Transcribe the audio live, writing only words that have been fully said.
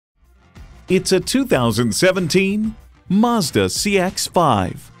It's a 2017 Mazda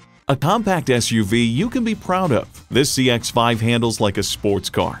CX-5. A compact SUV you can be proud of. This CX-5 handles like a sports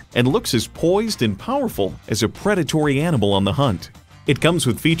car and looks as poised and powerful as a predatory animal on the hunt. It comes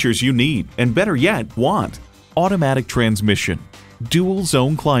with features you need and, better yet, want. Automatic transmission, dual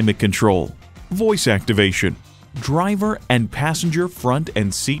zone climate control, voice activation, driver and passenger front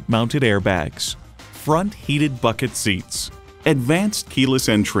and seat mounted airbags, front heated bucket seats, advanced keyless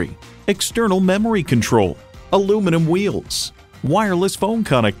entry, external memory control, aluminum wheels, wireless phone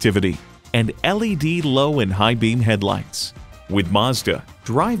connectivity, and LED low and high beam headlights. With Mazda,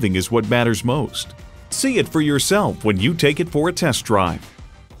 driving is what matters most. See it for yourself when you take it for a test drive.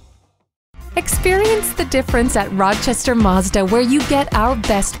 Experience the difference at Rochester Mazda, where you get our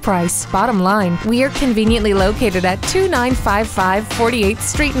best price. Bottom line, we are conveniently located at 2955 48th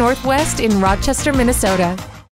Street Northwest in Rochester, Minnesota.